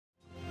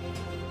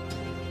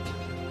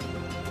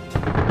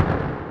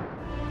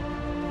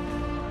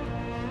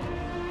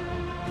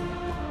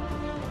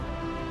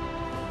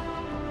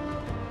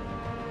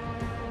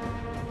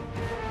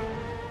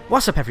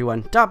What's up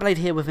everyone, Darcblade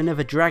here with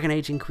another Dragon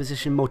Age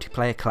Inquisition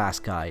multiplayer class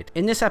guide.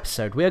 In this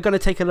episode we are going to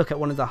take a look at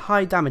one of the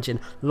high damaging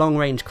long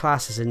range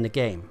classes in the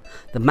game.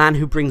 The man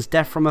who brings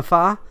death from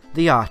afar,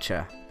 the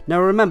Archer.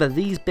 Now remember,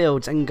 these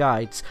builds and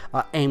guides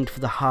are aimed for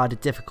the harder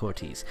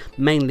difficulties,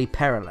 mainly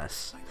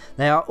perilous.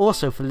 They are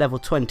also for level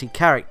 20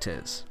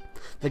 characters.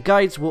 The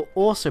guides will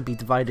also be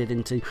divided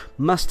into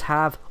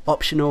must-have,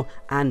 optional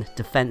and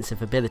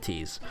defensive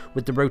abilities,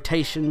 with the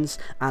rotations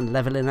and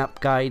leveling up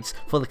guides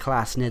for the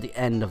class near the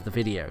end of the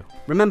video.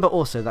 Remember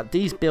also that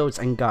these builds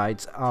and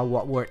guides are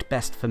what worked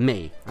best for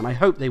me, and I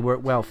hope they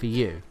work well for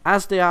you.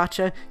 As the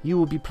Archer, you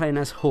will be playing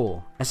as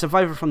Hor, a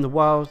survivor from the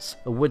wilds,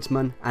 a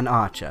woodsman and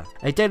archer.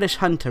 A Dalish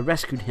hunter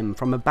rescued him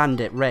from a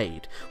bandit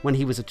raid when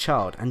he was a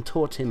child and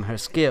taught him her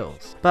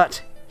skills,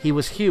 but he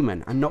was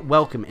human and not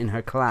welcome in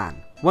her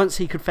clan. Once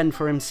he could fend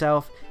for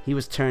himself, he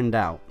was turned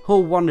out.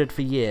 Hor wandered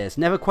for years,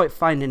 never quite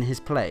finding his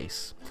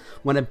place.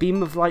 When a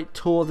beam of light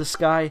tore the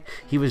sky,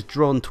 he was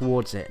drawn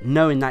towards it,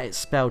 knowing that it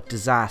spelled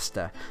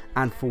disaster,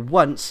 and for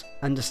once,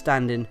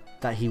 understanding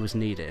that he was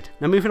needed.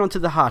 Now moving on to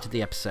the heart of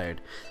the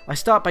episode, I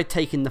start by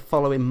taking the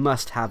following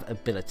must-have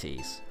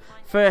abilities.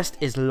 First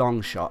is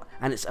Longshot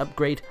and its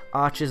upgrade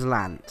Archer's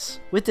Lance.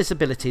 With this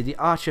ability, the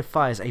Archer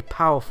fires a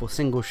powerful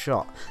single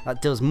shot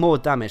that deals more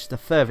damage the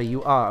further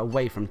you are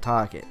away from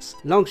targets.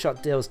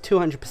 Longshot deals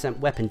 200%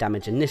 weapon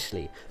damage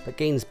initially, but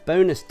gains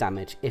bonus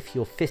damage if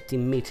you're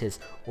 15 meters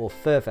or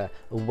further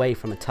away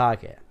from a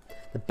target.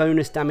 The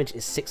bonus damage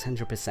is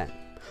 600%.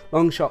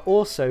 Longshot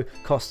also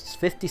costs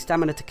 50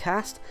 stamina to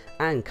cast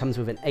and comes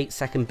with an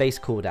 8-second base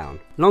cooldown.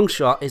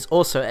 Longshot is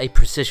also a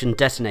precision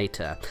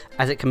detonator,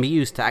 as it can be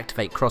used to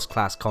activate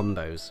cross-class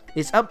combos.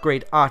 Its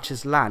upgrade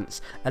Archer's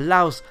Lance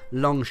allows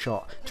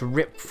Longshot to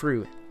rip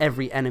through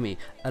every enemy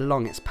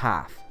along its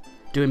path,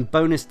 doing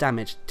bonus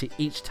damage to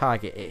each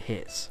target it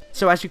hits.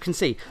 So as you can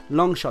see,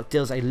 Longshot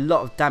deals a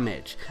lot of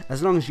damage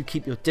as long as you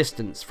keep your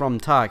distance from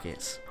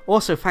targets.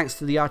 Also, thanks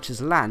to the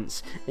Archer's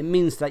Lance, it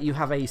means that you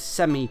have a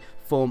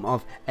semi-form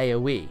of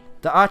AoE.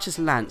 The Archer's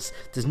Lance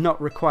does not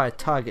require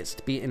targets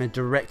to be in a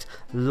direct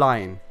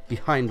line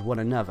behind one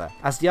another,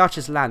 as the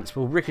Archer's Lance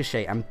will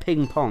ricochet and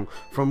ping-pong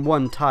from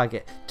one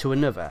target to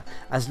another,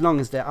 as long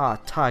as there are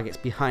targets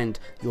behind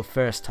your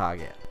first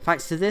target.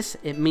 Thanks to this,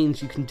 it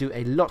means you can do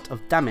a lot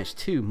of damage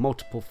to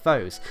multiple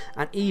foes,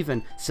 and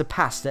even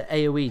surpass the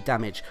AoE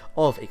damage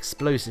of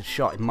Explosive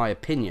Shot in my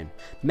opinion,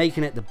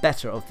 making it the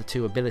better of the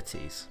two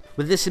abilities.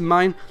 With this in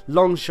mind,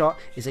 Longshot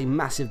is a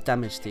massive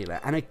damage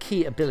dealer and a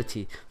key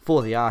ability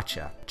for the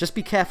Archer. Just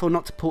be careful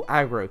not to pull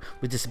aggro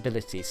with this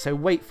ability, so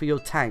wait for your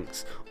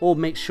tanks or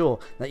make sure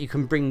that you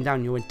can bring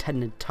down your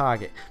intended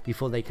target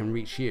before they can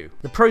reach you.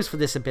 The pros for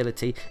this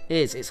ability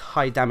is its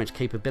high damage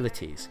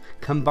capabilities,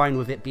 combined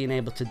with it being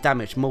able to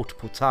damage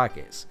multiple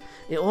targets.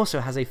 It also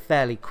has a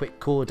fairly quick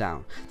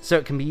cooldown, so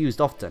it can be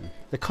used often.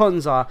 The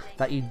cons are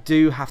that you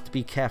do have to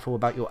be careful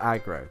about your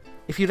aggro.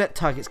 If you let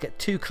targets get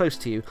too close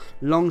to you,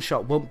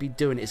 Longshot won't be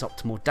doing its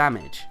optimal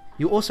damage.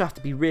 You also have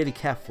to be really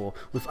careful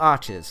with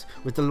archers,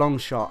 with the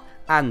Longshot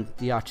and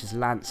the Archer's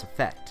Lance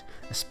effect,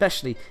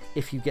 especially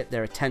if you get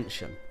their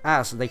attention,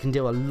 as they can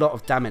deal a lot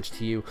of damage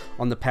to you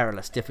on the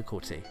perilous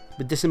difficulty.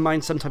 With this in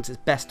mind, sometimes it's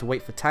best to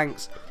wait for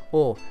tanks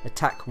or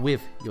attack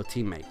with your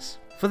teammates.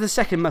 For the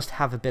second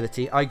must-have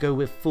ability, I go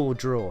with Full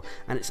Draw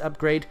and its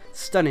upgrade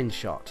Stunning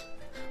Shot.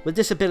 With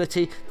this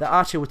ability, the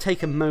Archer will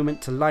take a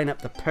moment to line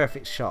up the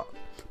perfect shot,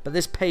 but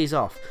this pays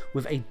off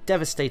with a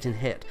devastating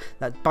hit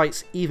that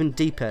bites even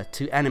deeper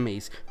to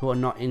enemies who are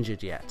not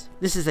injured yet.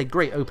 This is a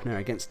great opener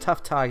against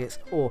tough targets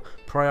or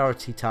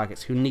priority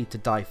targets who need to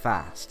die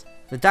fast.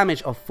 The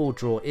damage of Full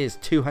Draw is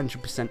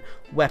 200%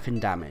 weapon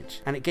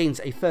damage, and it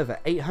gains a further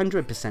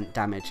 800%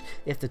 damage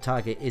if the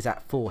target is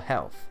at full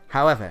health.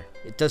 However,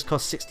 it does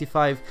cost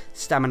 65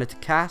 stamina to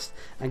cast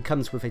and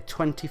comes with a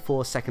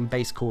 24-second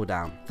base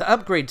cooldown. The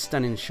upgrade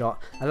Stunning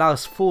Shot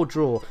allows Full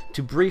Draw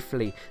to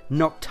briefly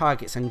knock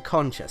targets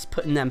unconscious,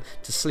 putting them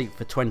to sleep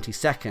for 20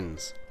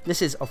 seconds.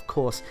 This is of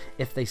course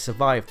if they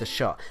survive the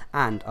shot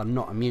and are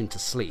not immune to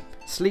sleep.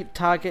 Sleep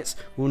targets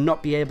will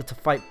not be able to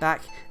fight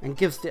back and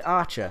gives the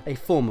Archer a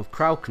form of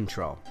crowd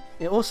control.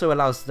 It also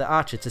allows the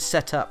Archer to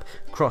set up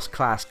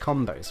cross-class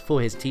combos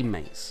for his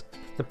teammates.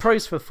 The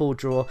pros for Full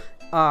Draw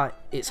are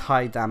its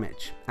high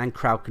damage and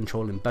crowd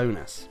controlling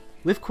bonus.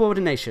 With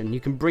coordination, you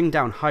can bring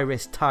down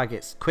high-risk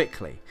targets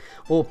quickly,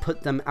 or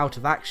put them out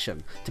of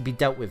action to be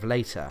dealt with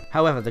later.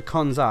 However, the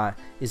cons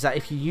is that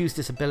if you use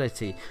this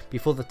ability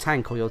before the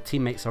tank or your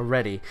teammates are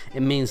ready,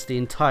 it means the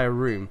entire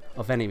room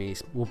of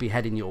enemies will be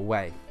heading your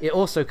way. It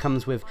also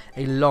comes with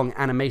a long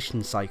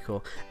animation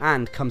cycle,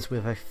 and comes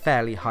with a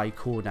fairly high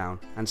cooldown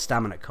and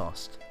stamina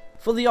cost.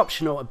 For the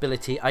optional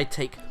ability, I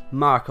take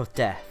Mark of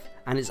Death,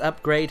 and its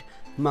upgrade,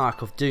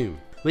 Mark of Doom.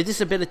 With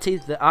this ability,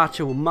 the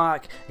Archer will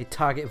mark a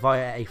target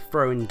via a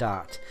throwing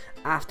dart,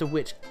 after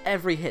which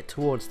every hit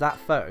towards that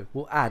foe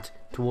will add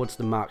towards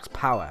the mark's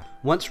power.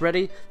 Once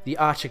ready, the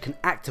Archer can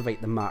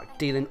activate the mark,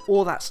 dealing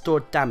all that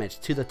stored damage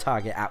to the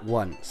target at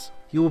once.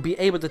 You will be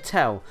able to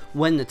tell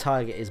when the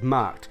target is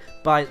marked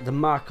by the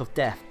mark of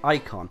death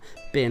icon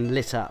being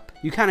lit up.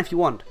 You can, if you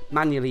want,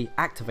 manually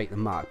activate the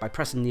mark by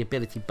pressing the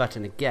ability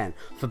button again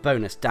for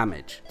bonus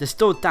damage. The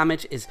stored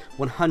damage is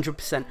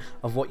 100%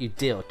 of what you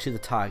deal to the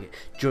target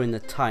during the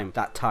time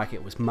that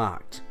target was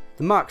marked.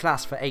 The mark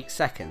lasts for 8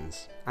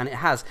 seconds and it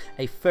has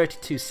a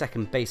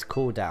 32-second base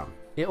cooldown.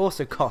 It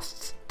also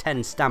costs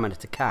 10 stamina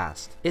to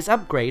cast. Its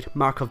upgrade,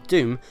 Mark of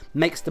Doom,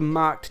 makes the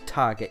marked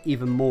target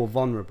even more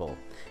vulnerable.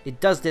 It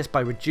does this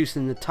by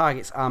reducing the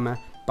target's armor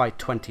by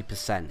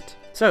 20%.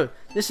 So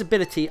this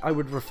ability I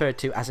would refer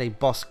to as a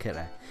boss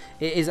killer.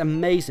 It is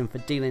amazing for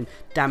dealing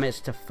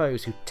damage to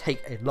foes who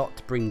take a lot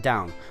to bring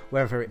down,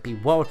 whether it be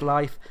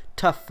wildlife,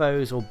 tough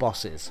foes or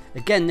bosses.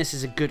 Again, this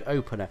is a good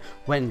opener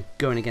when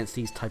going against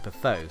these type of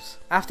foes.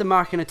 After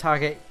marking a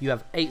target, you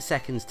have 8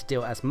 seconds to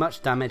deal as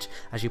much damage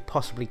as you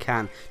possibly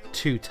can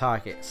to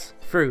targets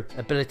through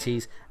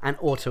abilities and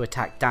auto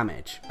attack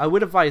damage. I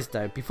would advise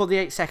though, before the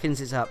 8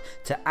 seconds is up,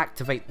 to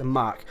activate the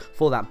mark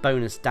for that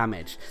bonus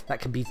damage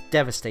that can be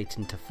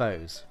devastating to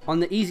foes. On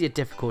the easier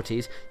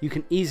difficulties, you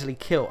can easily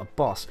kill a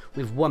boss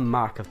with 1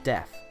 mark of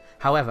death.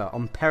 However,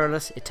 on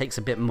Perilous it takes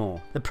a bit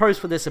more. The pros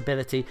for this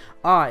ability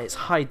are its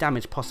high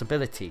damage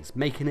possibilities,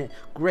 making it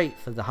great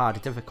for the harder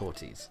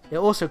difficulties. It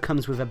also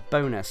comes with a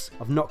bonus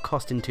of not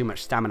costing too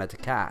much stamina to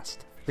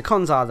cast. The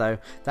cons are though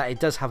that it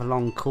does have a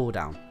long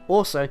cooldown.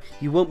 Also,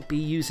 you won't be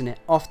using it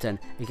often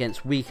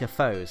against weaker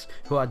foes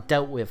who are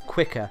dealt with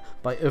quicker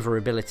by other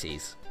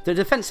abilities. The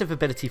defensive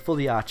ability for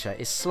the archer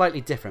is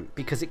slightly different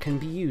because it can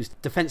be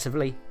used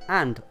defensively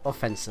and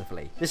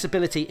offensively. This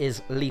ability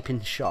is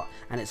Leaping Shot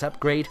and its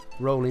upgrade,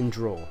 Rolling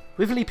Draw.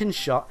 With Leaping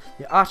Shot,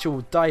 the archer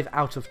will dive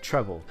out of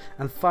trouble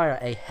and fire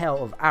a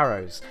hail of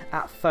arrows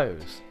at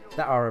foes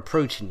that are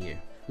approaching you.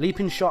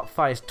 Leaping Shot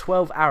fires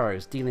 12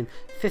 arrows, dealing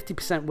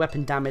 50%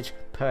 weapon damage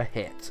per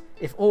hit.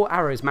 If all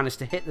arrows manage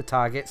to hit the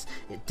targets,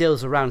 it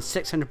deals around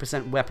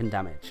 600% weapon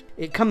damage.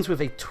 It comes with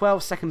a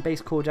 12-second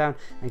base cooldown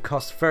and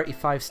costs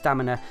 35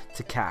 stamina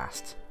to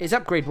cast. Its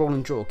upgrade, Roll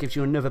and Draw, gives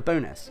you another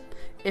bonus.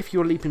 If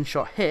your Leaping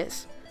Shot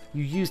hits,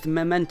 you use the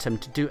momentum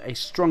to do a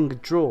stronger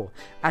draw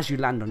as you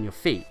land on your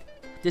feet.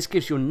 This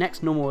gives your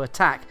next normal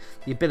attack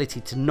the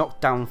ability to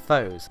knock down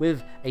foes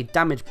with a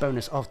damage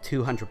bonus of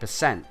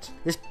 200%.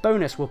 This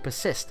bonus will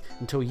persist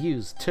until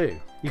used too.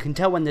 You can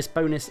tell when this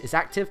bonus is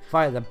active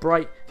via the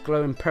bright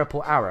glowing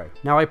purple arrow.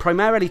 Now I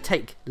primarily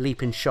take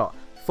Leaping Shot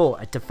for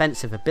a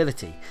defensive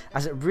ability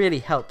as it really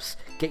helps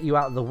get you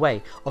out of the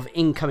way of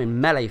incoming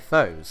melee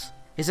foes.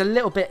 It's a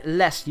little bit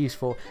less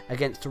useful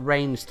against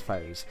ranged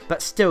foes,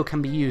 but still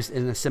can be used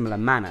in a similar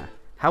manner.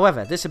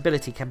 However, this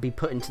ability can be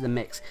put into the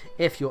mix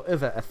if your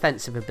other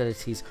offensive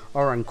abilities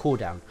are on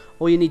cooldown,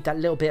 or you need that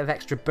little bit of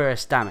extra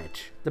burst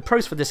damage. The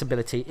pros for this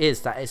ability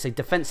is that it's a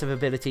defensive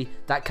ability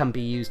that can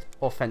be used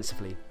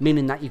offensively,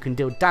 meaning that you can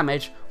deal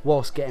damage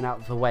whilst getting out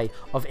of the way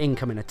of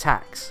incoming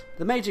attacks.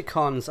 The major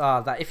cons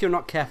are that if you're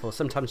not careful,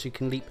 sometimes you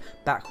can leap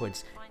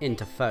backwards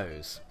into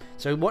foes.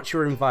 So watch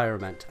your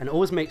environment and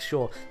always make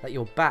sure that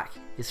your back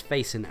is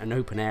facing an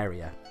open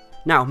area.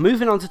 Now,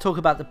 moving on to talk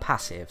about the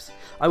passives,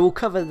 I will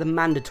cover the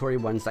mandatory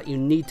ones that you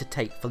need to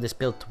take for this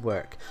build to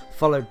work,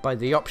 followed by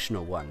the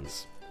optional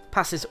ones.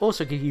 Passives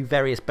also give you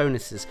various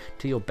bonuses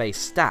to your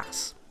base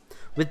stats.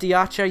 With the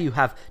archer you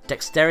have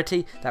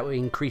Dexterity that will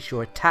increase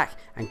your attack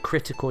and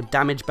critical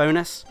damage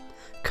bonus,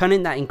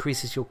 Cunning that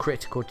increases your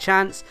critical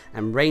chance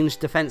and ranged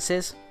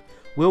defenses,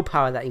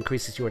 Willpower that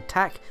increases your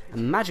attack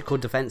and magical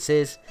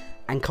defenses,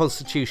 and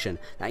Constitution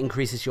that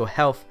increases your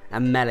health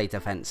and melee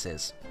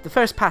defenses. The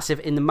first passive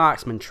in the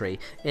marksman tree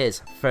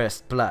is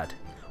First Blood.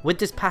 With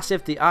this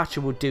passive, the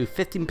archer will do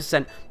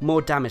 15%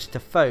 more damage to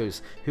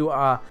foes who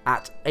are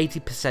at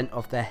 80%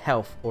 of their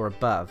health or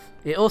above.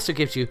 It also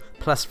gives you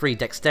 +3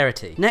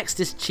 dexterity. Next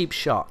is Cheap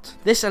Shot.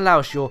 This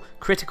allows your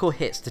critical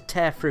hits to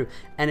tear through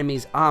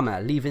enemies'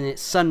 armor, leaving it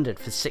sundered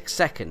for 6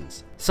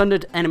 seconds.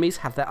 Sundered enemies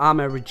have their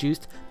armor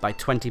reduced by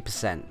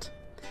 20%.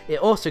 It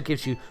also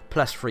gives you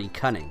 +3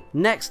 Cunning.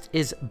 Next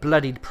is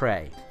Bloodied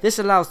Prey. This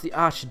allows the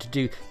archer to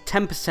do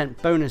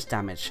 10% bonus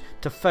damage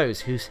to foes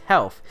whose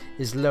health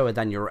is lower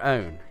than your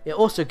own. It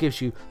also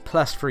gives you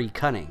 +3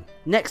 Cunning.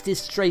 Next is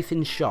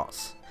Strafing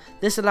Shots.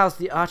 This allows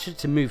the archer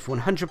to move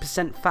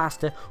 100%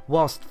 faster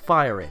whilst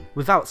firing,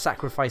 without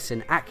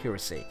sacrificing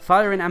accuracy.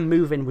 Firing and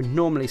moving would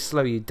normally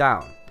slow you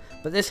down,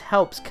 but this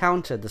helps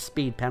counter the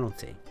speed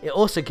penalty. It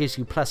also gives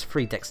you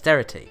 +3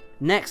 dexterity.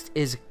 Next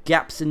is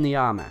Gaps in the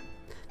Armor.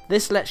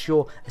 This lets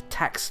your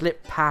attack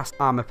slip past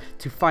armor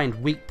to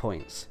find weak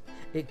points.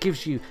 It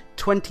gives you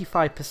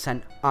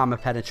 25% armor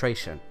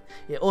penetration.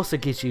 It also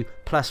gives you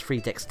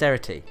 +3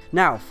 dexterity.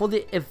 Now, for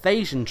the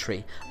evasion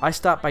tree, I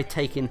start by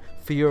taking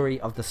Fury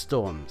of the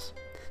Storms.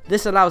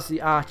 This allows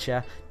the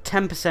archer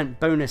 10%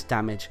 bonus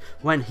damage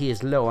when he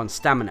is low on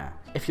stamina.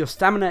 If your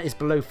stamina is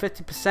below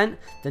 50%,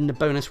 then the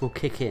bonus will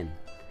kick in.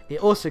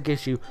 It also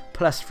gives you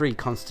 +3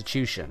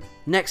 Constitution.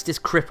 Next is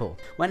Cripple.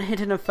 When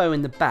hitting a foe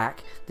in the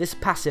back, this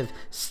passive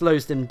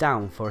slows them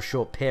down for a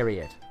short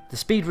period. The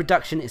speed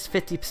reduction is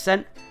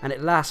 50% and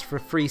it lasts for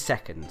 3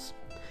 seconds.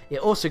 It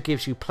also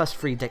gives you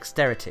 +3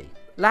 dexterity.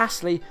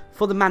 Lastly,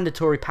 for the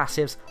mandatory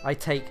passives, I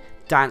take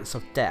Dance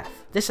of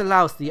Death. This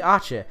allows the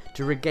archer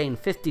to regain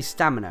 50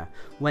 stamina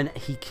when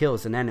he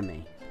kills an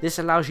enemy. This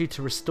allows you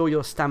to restore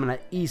your stamina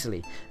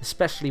easily,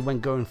 especially when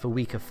going for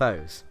weaker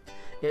foes.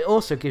 It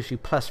also gives you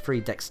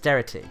 +3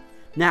 dexterity.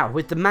 Now,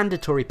 with the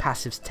mandatory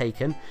passives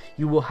taken,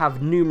 you will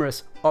have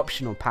numerous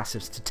optional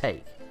passives to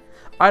take.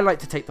 I like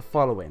to take the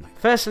following.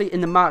 Firstly,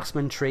 in the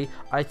marksman tree,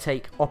 I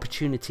take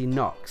Opportunity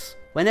Knocks.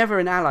 Whenever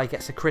an ally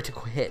gets a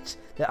critical hit,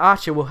 the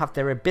archer will have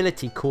their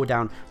ability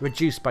cooldown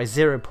reduced by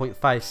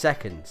 0.5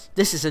 seconds.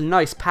 This is a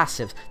nice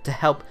passive to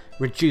help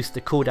reduce the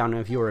cooldown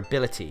of your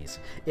abilities.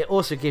 It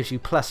also gives you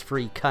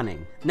 +3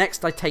 cunning.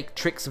 Next, I take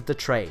Tricks of the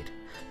Trade.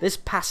 This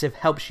passive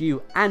helps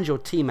you and your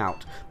team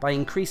out by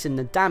increasing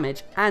the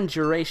damage and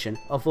duration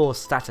of all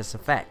status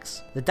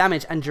effects. The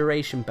damage and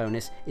duration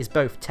bonus is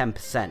both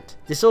 10%.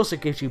 This also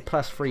gives you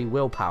 +3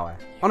 willpower.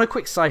 On a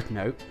quick side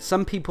note,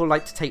 some people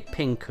like to take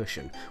Pin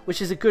Cushion,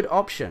 which is a good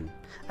option,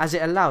 as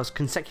it allows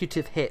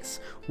consecutive hits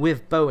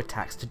with bow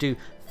attacks to do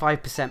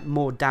 5%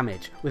 more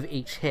damage with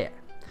each hit.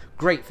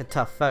 Great for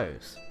tough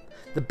foes.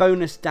 The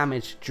bonus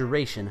damage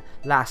duration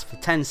lasts for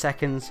 10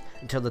 seconds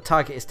until the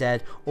target is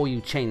dead or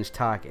you change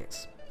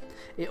targets.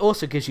 It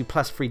also gives you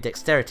 +3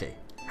 dexterity.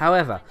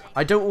 However,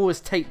 I don't always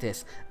take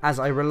this as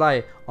I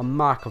rely on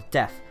Mark of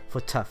Death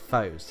for tough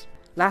foes.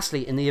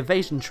 Lastly, in the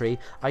evasion tree,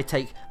 I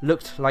take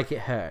Looked Like It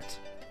Hurt.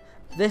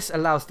 This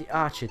allows the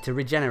archer to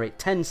regenerate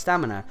 10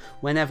 stamina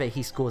whenever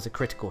he scores a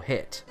critical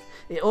hit.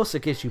 It also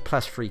gives you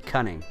 +3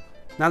 cunning.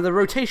 Now, the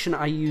rotation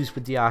I use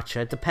with the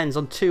archer depends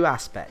on two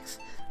aspects: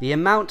 the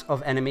amount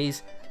of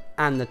enemies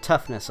and the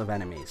toughness of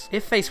enemies.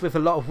 If faced with a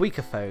lot of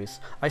weaker foes,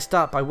 I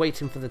start by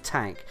waiting for the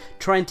tank,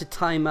 trying to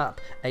time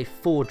up a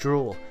full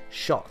draw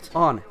shot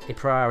on a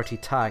priority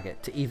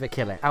target to either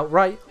kill it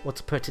outright or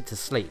to put it to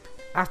sleep.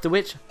 After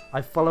which,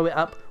 I follow it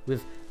up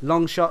with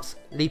long shots,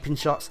 leaping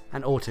shots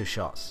and auto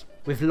shots,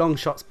 with long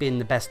shots being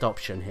the best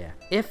option here.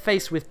 If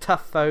faced with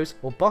tough foes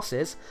or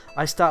bosses,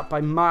 I start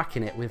by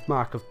marking it with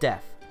Mark of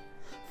Death,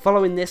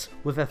 following this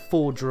with a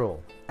full draw,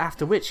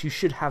 after which you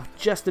should have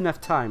just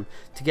enough time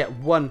to get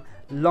one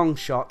long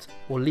shot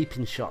or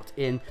leaping shot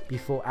in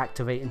before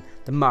activating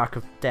the Mark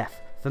of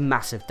Death for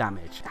massive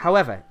damage.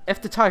 However,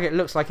 if the target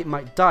looks like it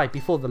might die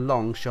before the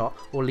long shot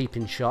or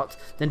leaping shot,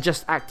 then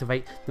just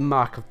activate the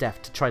Mark of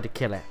Death to try to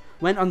kill it.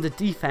 When under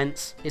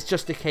defense, it's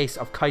just a case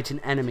of kiting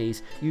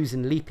enemies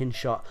using leaping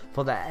shot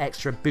for that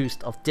extra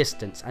boost of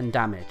distance and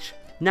damage.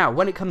 Now,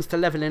 when it comes to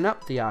leveling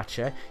up the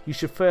archer, you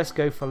should first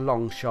go for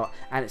long shot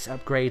and its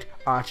upgrade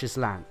Archer's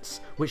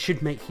Lance, which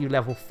should make you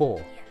level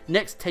 4.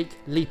 Next, take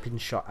Leaping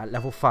Shot at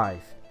level 5,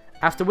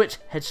 after which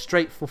head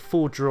straight for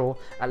Full Draw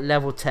at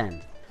level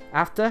 10.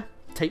 After,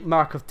 take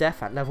Mark of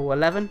Death at level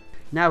 11,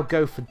 now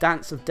go for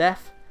Dance of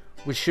Death,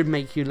 which should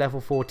make you level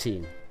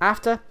 14.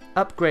 After,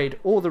 upgrade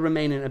all the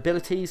remaining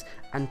abilities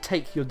and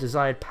take your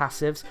desired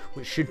passives,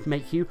 which should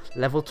make you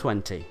level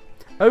 20.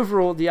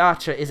 Overall, the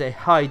archer is a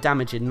high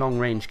damaging long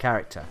range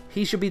character.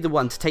 He should be the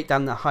one to take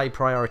down the high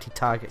priority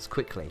targets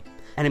quickly.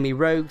 Enemy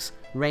rogues,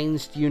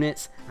 ranged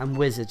units and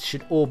wizards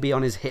should all be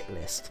on his hit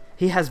list.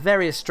 He has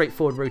various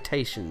straightforward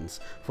rotations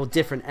for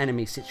different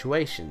enemy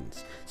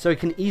situations, so he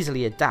can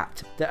easily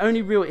adapt. The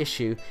only real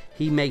issue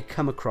he may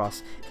come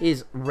across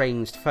is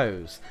ranged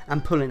foes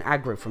and pulling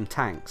aggro from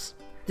tanks.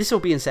 This all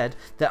being said,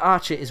 the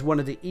archer is one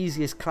of the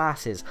easiest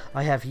classes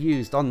I have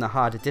used on the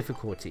harder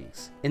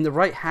difficulties. In the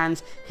right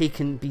hands, he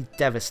can be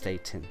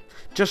devastating.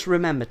 Just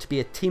remember to be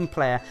a team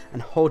player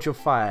and hold your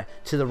fire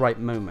to the right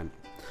moment.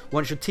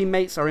 Once your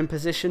teammates are in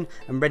position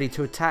and ready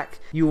to attack,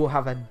 you will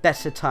have a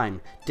better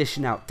time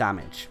dishing out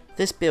damage.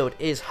 This build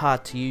is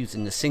hard to use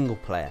in the single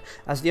player,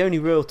 as the only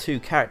real two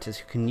characters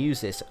who can use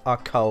this are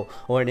Cole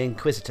or an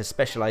Inquisitor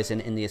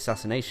specialising in the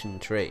assassination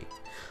tree.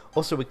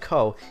 Also with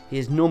Cole, he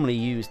is normally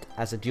used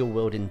as a dual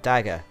wielding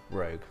dagger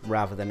rogue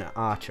rather than an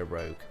archer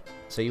rogue,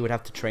 so you would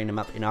have to train him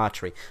up in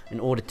archery in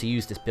order to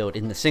use this build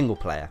in the single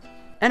player.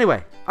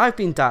 Anyway, I've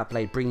been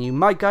Darcblade, bringing you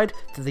my guide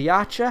to the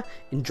archer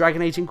in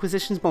Dragon Age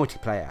Inquisition's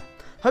multiplayer.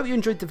 Hope you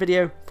enjoyed the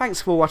video,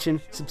 thanks for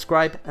watching,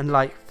 subscribe and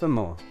like for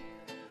more.